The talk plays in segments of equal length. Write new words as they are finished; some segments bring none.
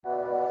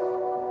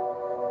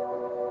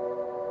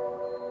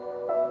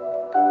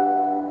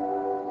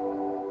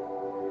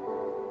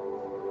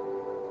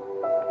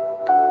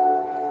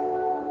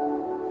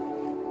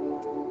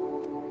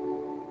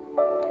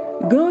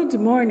Good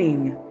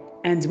morning,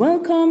 and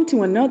welcome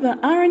to another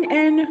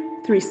RNN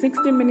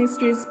 360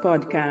 Ministries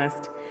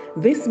podcast.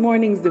 This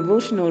morning's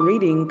devotional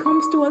reading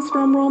comes to us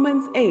from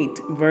Romans 8,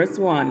 verse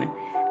 1,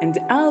 and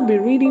I'll be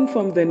reading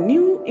from the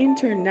New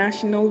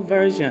International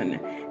Version,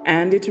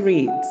 and it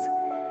reads,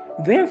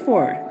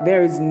 "Therefore,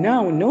 there is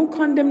now no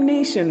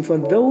condemnation for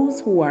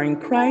those who are in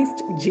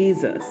Christ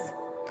Jesus."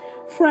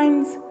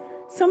 Friends,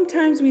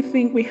 sometimes we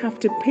think we have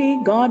to pay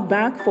God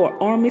back for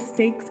our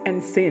mistakes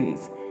and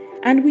sins,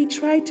 and we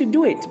try to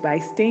do it by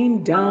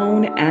staying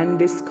down and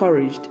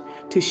discouraged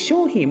to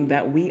show Him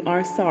that we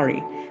are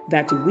sorry,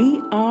 that we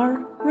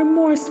are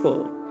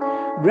remorseful.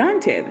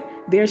 Granted,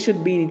 there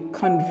should be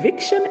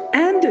conviction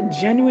and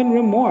genuine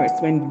remorse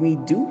when we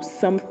do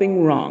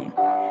something wrong.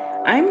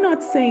 I'm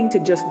not saying to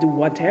just do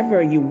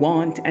whatever you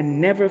want and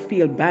never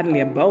feel badly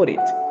about it.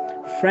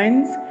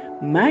 Friends,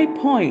 my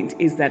point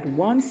is that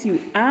once you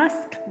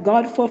ask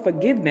God for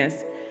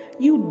forgiveness,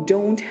 you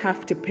don't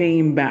have to pay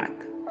Him back.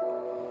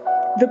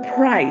 The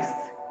price,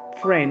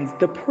 friends,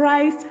 the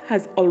price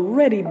has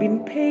already been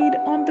paid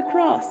on the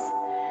cross.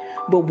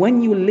 But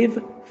when you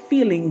live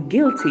feeling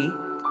guilty,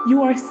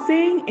 you are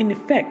saying, in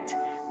effect,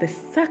 the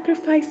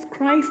sacrifice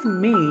Christ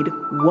made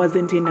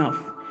wasn't enough.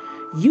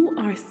 You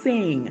are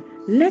saying,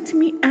 let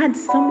me add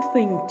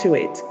something to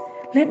it.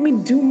 Let me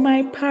do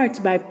my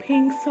part by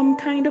paying some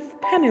kind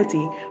of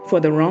penalty for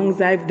the wrongs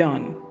I've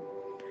done.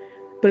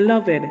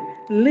 Beloved,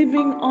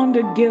 living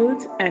under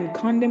guilt and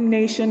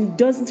condemnation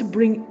doesn't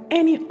bring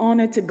any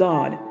honor to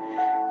God.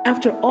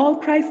 After all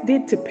Christ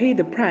did to pay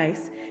the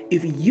price,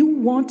 if you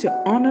want to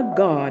honor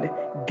God,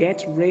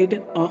 get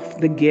rid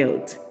of the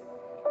guilt.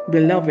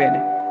 Beloved,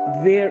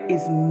 there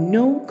is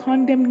no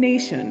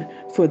condemnation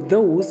for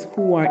those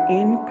who are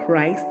in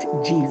Christ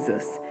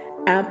Jesus.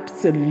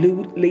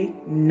 Absolutely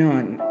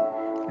none.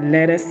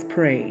 Let us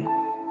pray.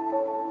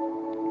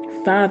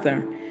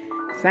 Father,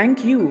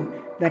 thank you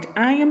that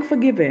I am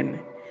forgiven.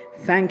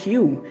 Thank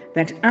you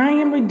that I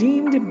am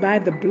redeemed by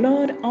the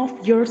blood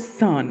of your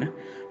Son.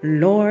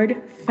 Lord,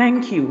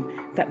 thank you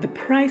that the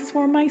price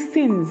for my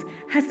sins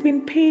has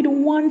been paid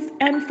once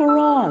and for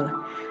all.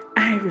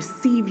 I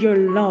receive your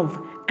love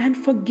and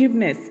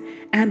forgiveness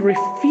and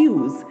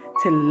refuse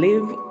to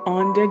live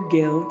under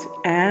guilt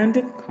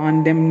and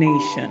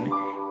condemnation.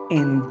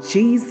 In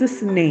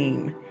Jesus'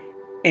 name,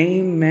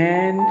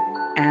 amen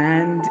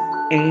and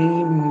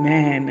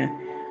amen.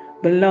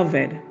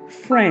 Beloved,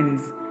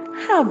 friends,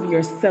 have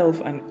yourself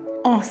an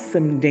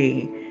awesome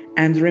day.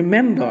 And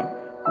remember,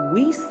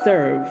 we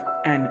serve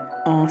an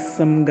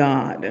awesome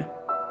God.